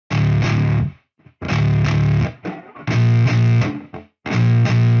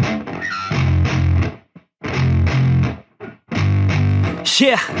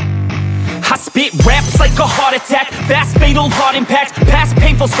Yeah, I spit raps like a heart attack, fast fatal heart impacts, past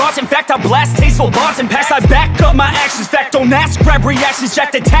painful scars. In fact, I blast tasteful bars and packs. I back up my actions, fact don't ask, grab reactions,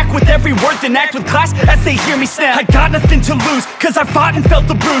 jacked attack with every word, then act with class as they hear me snap. I got nothing to lose, cause I fought and felt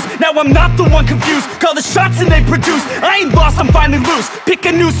the bruise. Now I'm not the one confused, call the shots and they produce. I ain't lost, I'm finally loose, pick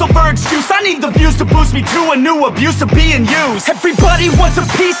a new silver excuse. I need the views to boost me to a new abuse of being used. Everybody wants a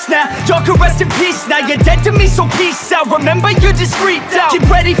piece now, y'all can rest in peace now. You're dead to me, so peace out, remember you're discreet out. Get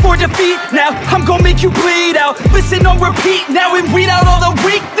ready for defeat now, I'm gonna make you bleed out. Listen on repeat now and weed out all the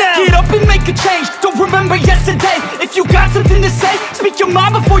weak now. Get up and make a change, don't remember yesterday. If you got something to say, speak your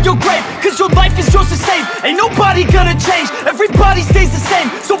mind before your grave, cause your life is yours to save. Ain't nobody gonna change, everybody stays the same.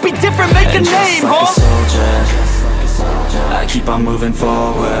 So be different, make a name, like a soldier, I keep on moving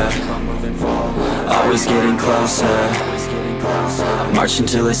forward, always getting closer. I march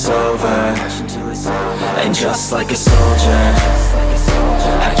until it's over. And just like a soldier,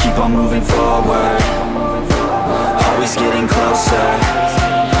 I keep on moving forward, always getting closer.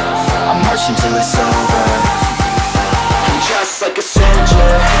 I march until it's over. And just like a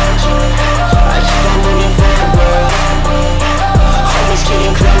soldier, I keep on moving forward, always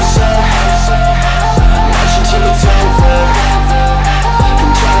getting closer. I march until it's over.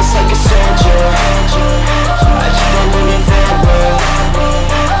 And just like a soldier, I keep on moving forward,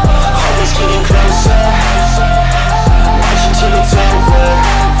 always getting closer. March until it's over.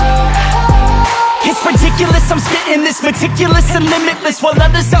 It's ridiculous, I'm spitting this meticulous and limitless, while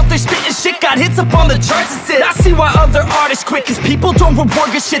others out there spitting shit got hits up on the charts and shit. I see why other artists quit, cause people don't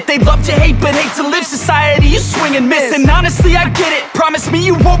reward good shit. They love to hate but hate to live. Society, you swing and miss. And honestly, I get it, promise me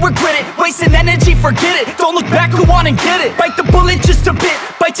you won't regret it. Wasting energy, forget it, don't look back, go on and get it. Bite the bullet just a bit,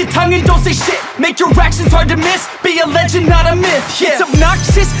 bite your tongue and don't say shit. Make your actions hard to miss, be a legend, not a myth. Yeah. It's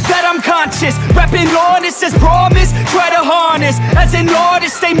obnoxious that I'm conscious, rapping honest as promise. Try to harness, as an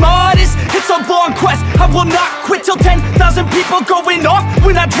artist, stay modest. It's a long quest, I will not quit till 10,000 people going off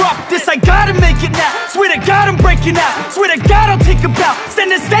when I drop this. I gotta make it now, swear to God I'm breaking out. Swear to God I'll take a bow,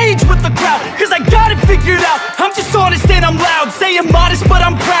 stand the stage with the crowd, cause I got it figured out. I'm just honest and I'm loud, saying modest but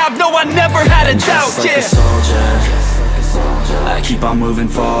I'm proud. No, I never had a doubt, like a soldier, I keep on moving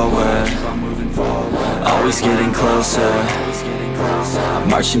forward, always getting closer. I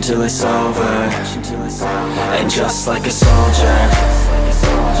march until it's over. And just like a soldier,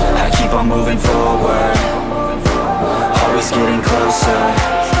 I keep on moving forward, always getting closer.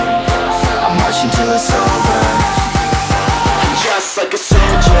 I march until it's over. And just like a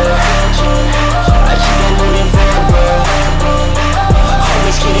soldier, I keep on moving forward,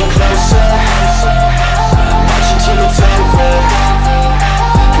 always getting closer. I march until it's over.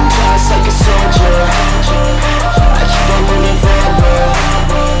 And just like a soldier, I keep on moving forward,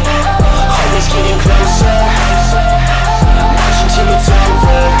 always getting closer. I march until it's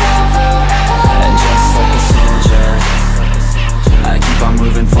over. And just like a soldier, I keep on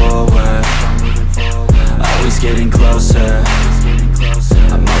moving forward, always getting closer.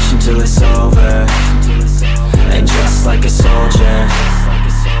 I march until it's over. And just like a soldier,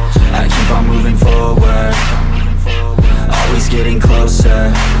 I keep on moving forward, always getting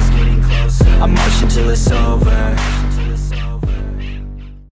closer. I march until it's over.